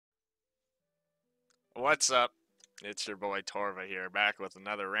What's up? It's your boy Torva here, back with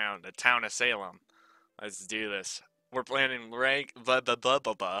another round of Town of Salem. Let's do this. We're playing blah blah blah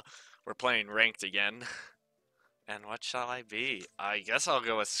blah blah. We're playing ranked again. And what shall I be? I guess I'll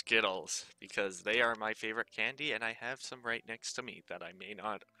go with Skittles because they are my favorite candy, and I have some right next to me that I may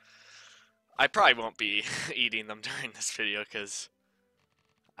not. I probably won't be eating them during this video because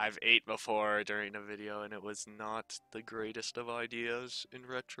I've ate before during a video and it was not the greatest of ideas in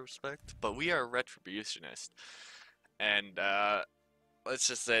retrospect. But we are retributionist. And let's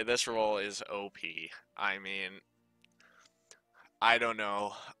just say this role is OP. I mean, I don't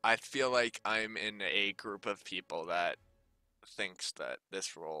know. I feel like I'm in a group of people that thinks that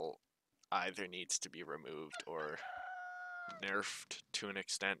this role either needs to be removed or nerfed to an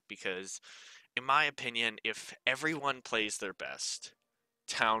extent because, in my opinion, if everyone plays their best,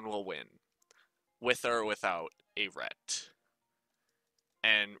 Town will win, with or without a Ret.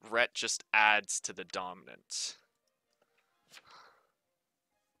 And Ret just adds to the dominance.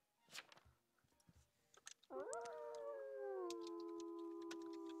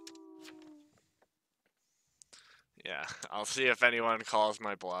 Yeah, I'll see if anyone calls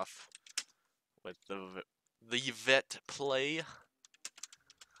my bluff with the vet play.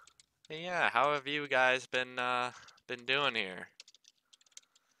 Yeah, how have you guys been doing here?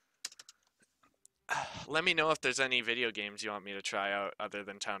 Let me know if there's any video games you want me to try out other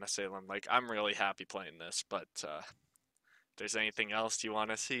than Town of Salem. Like, I'm really happy playing this, but if there's anything else you want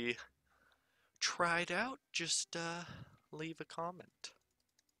to see tried out, just leave a comment.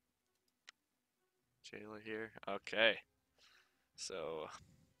 Jayla here. Okay, so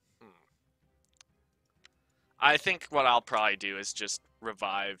hmm. I think what I'll probably do is just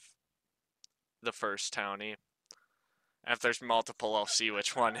revive the first townie. And if there's multiple, I'll see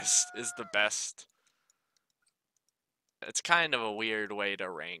which one is the best. It's kind of a weird way to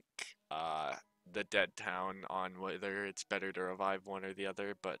rank the dead town on whether it's better to revive one or the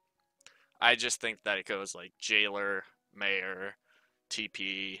other, but I just think that it goes like jailer, mayor,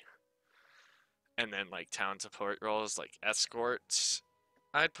 TP, and then like town support roles like escorts.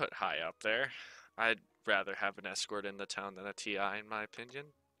 I'd put high up there. I'd rather have an escort in the town than a TI in my opinion.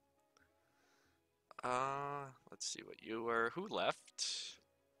 Let's see what you were. Who left?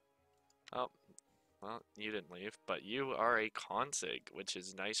 Oh, well, you didn't leave, but you are a consig, which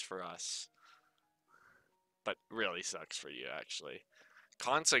is nice for us, but really sucks for you, actually.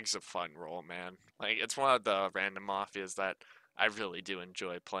 Consig's a fun role, man. Like, it's one of the random mafias that I really do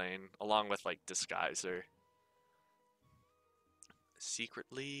enjoy playing, along with, like, Disguiser.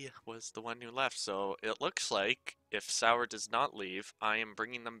 Secretly was the one who left, so it looks like if Sour does not leave, I am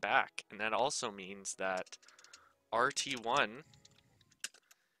bringing them back, and that also means that RT1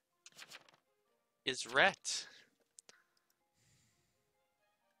 is Ret.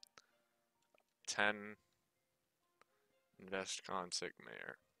 10 invest consig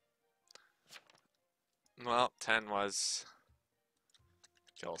mayor. Well, 10 was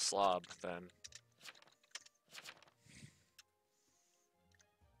kill slob then.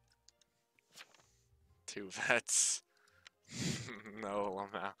 Two vets. No,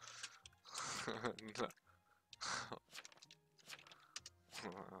 Lamau.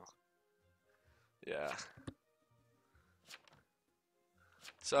 No. Yeah.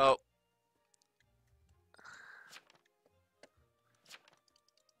 So,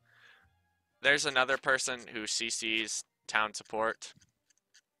 there's another person who CC's town support.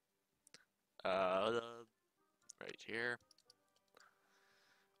 Right here.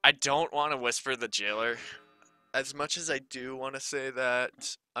 I don't want to whisper the jailer. As much as I do want to say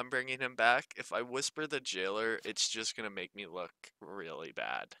that I'm bringing him back, if I whisper the jailer, it's just going to make me look really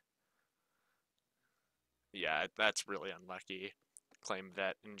bad. Yeah, that's really unlucky. Claim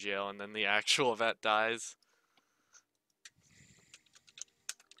vet in jail and then the actual vet dies.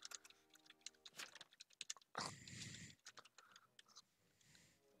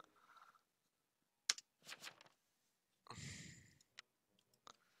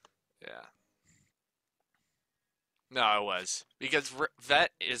 Yeah. No, it was. Because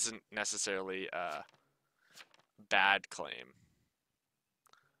vet isn't necessarily a bad claim,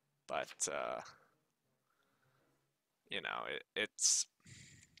 but, it's.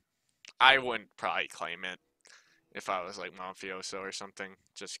 I wouldn't probably claim it if I was like Mafioso or something,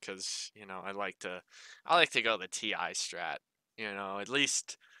 just because, I like to go the TI strat, at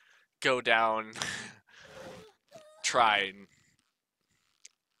least go down, try.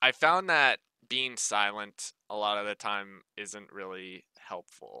 I found that being silent a lot of the time isn't really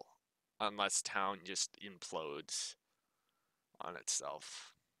helpful unless town just implodes on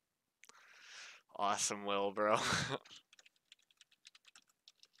itself. Awesome will, bro.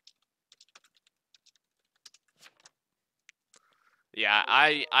 Yeah,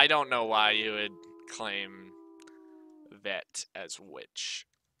 I don't know why you would claim vet as witch,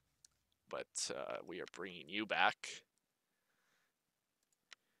 but we are bringing you back.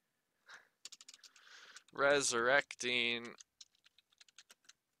 Resurrecting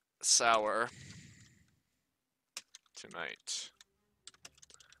Sour tonight.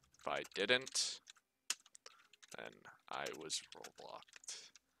 If I didn't, then I was roadblocked.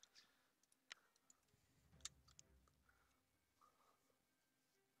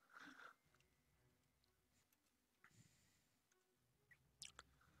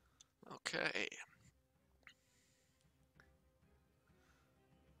 Okay.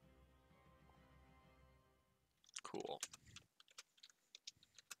 Cool.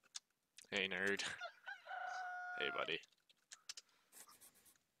 Hey, nerd. Hey, buddy.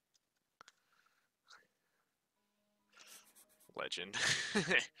 Legend.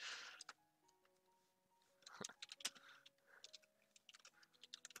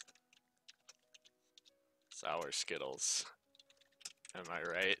 Sour Skittles. Am I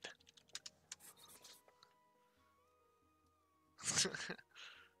right?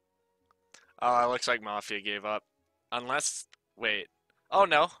 Oh, it looks like Mafia gave up. Unless, wait. Oh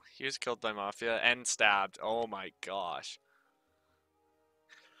no, he was killed by Mafia and stabbed. Oh my gosh.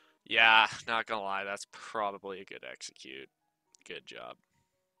 Yeah, not gonna lie, that's probably a good execute. Good job.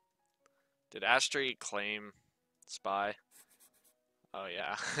 Did Astri claim Spy? Oh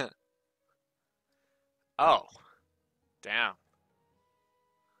yeah. Oh, damn.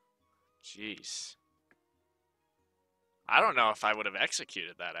 Jeez. I don't know if I would have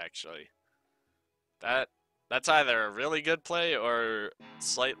executed that actually. That that's either a really good play or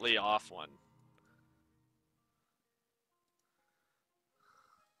slightly off one.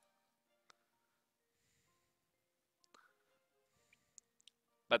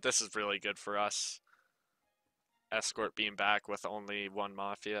 But this is really good for us. Escort being back with only one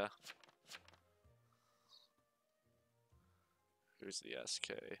Mafia. Who's the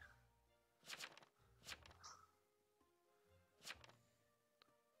SK?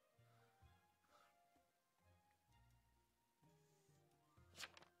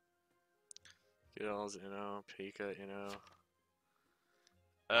 Gills, Pika,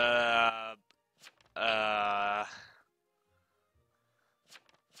 Uh, uh,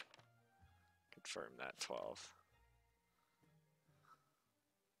 confirm that 12.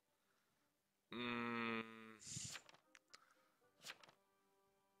 Mm,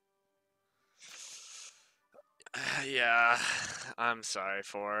 yeah, I'm sorry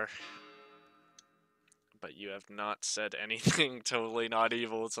for, but you have not said anything totally not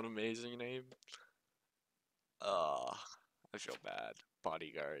evil. It's an amazing name. Ugh, I feel bad.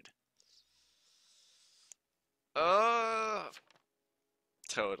 Bodyguard. Uh,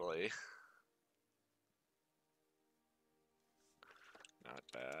 totally. Not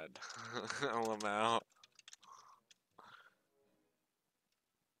bad. Lamau.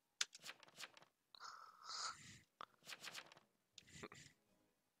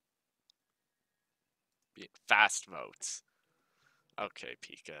 Fast votes. Okay,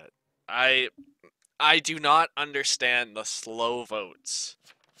 Pika. I I do not understand the slow votes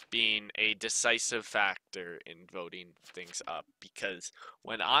being a decisive factor in voting things up because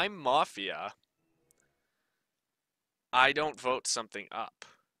when I'm Mafia, I don't vote something up.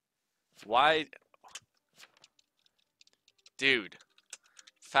 Why? Dude,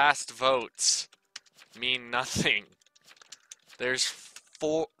 fast votes mean nothing. There's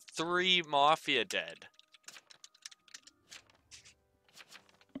three Mafia dead.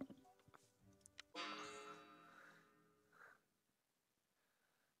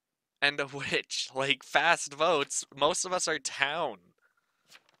 And a witch. Like, fast votes, most of us are town.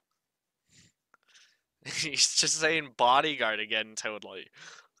 He's just saying bodyguard again, totally.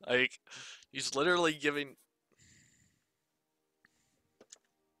 Like, he's literally giving.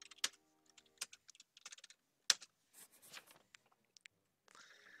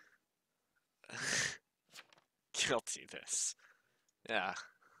 Guilty this. Yeah.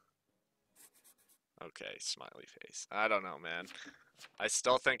 Okay, smiley face. I don't know, man. I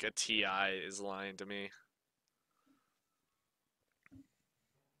still think a TI is lying to me.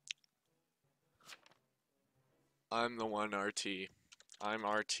 I'm the one RT. I'm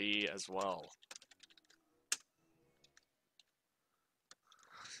RT as well.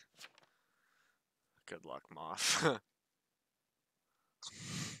 Good luck, Moth.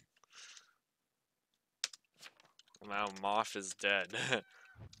 Now Moth is dead.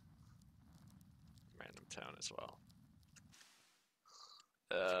 Random town as well.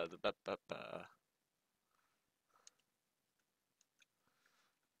 The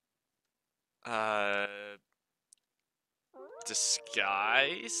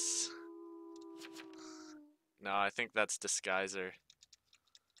Disguise? No, I think that's Disguiser.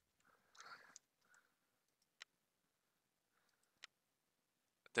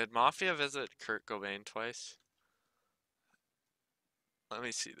 Did Mafia visit Kurt Cobain twice? Let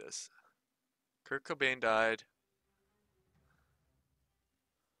me see this. Kurt Cobain died.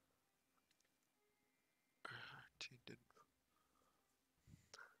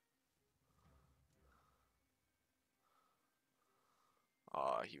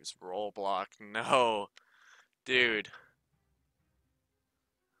 Oh, he was Rollblock. No. Dude.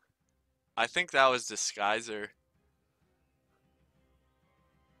 I think that was Disguiser.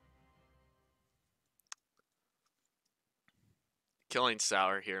 Killing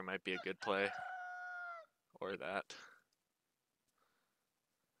Sour here might be a good play. Or that.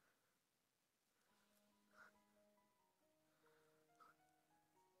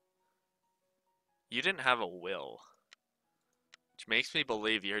 You didn't have a will. Which makes me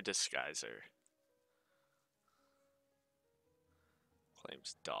believe you're Disguiser.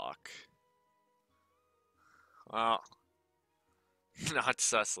 Claims Doc. Well, not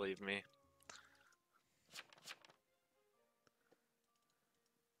sus, leave me.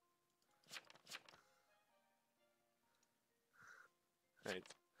 Right.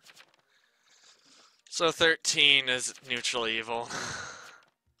 So 13 is neutral evil.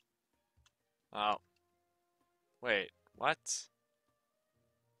 Oh. Wait, what?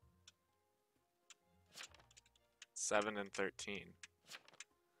 7 and 13.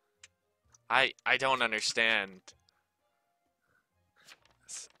 I don't understand.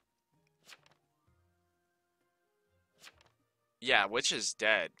 Yeah, Witch is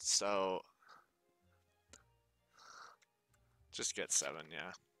dead, so just get 7,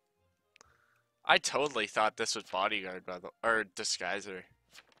 yeah. I totally thought this was Bodyguard by the or Disguiser.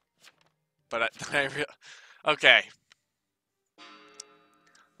 But okay.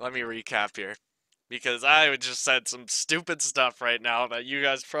 Let me recap here. Because I just said some stupid stuff right now that you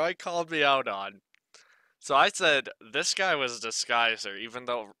guys probably called me out on. So I said this guy was a Disguiser, even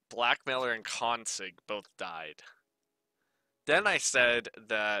though Blackmailer and Consig both died. Then I said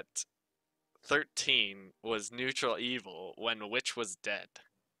that 13 was neutral evil when Witch was dead.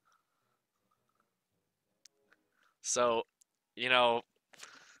 So, you know,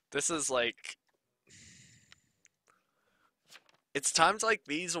 this is like. It's times like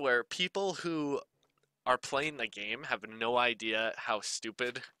these where people who are playing the game have no idea how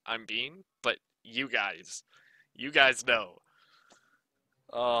stupid I'm being, but you guys know.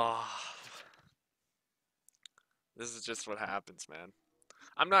 Oh, this is just what happens, man.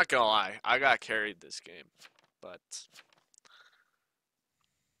 I'm not gonna lie, I got carried this game, but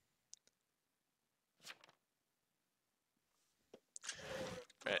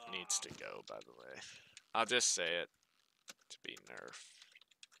it needs to go, by the way. I'll just say it to be nerfed,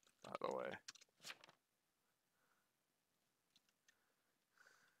 by the way.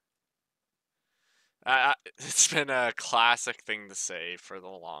 It's been a classic thing to say for the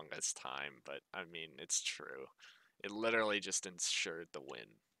longest time, but I mean, it's true. It literally just ensured the win.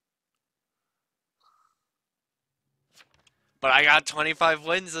 But I got 25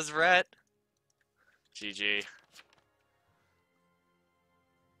 wins as Rhett. GG.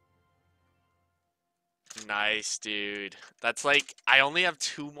 Nice, dude. That's like, I only have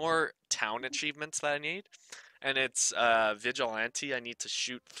 2 more town achievements that I need. And it's Vigilante. I need to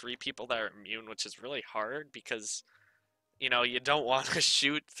shoot 3 people that are immune, which is really hard because, you know, you don't want to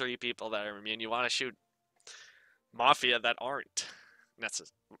shoot 3 people that are immune. You want to shoot Mafia that aren't.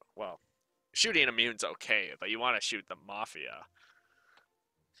 Well, shooting immune's okay, but you want to shoot the Mafia.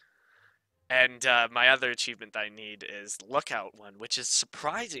 And my other achievement that I need is Lookout one, which is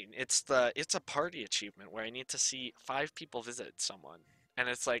surprising. It's a party achievement where I need to see 5 people visit someone. And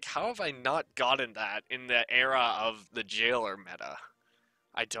it's like, how have I not gotten that in the era of the jailer meta?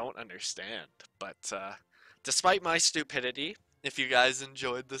 I don't understand. But despite my stupidity, if you guys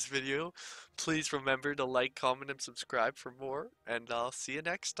enjoyed this video, please remember to like, comment, and subscribe for more. And I'll see you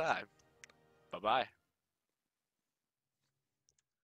next time. Bye-bye.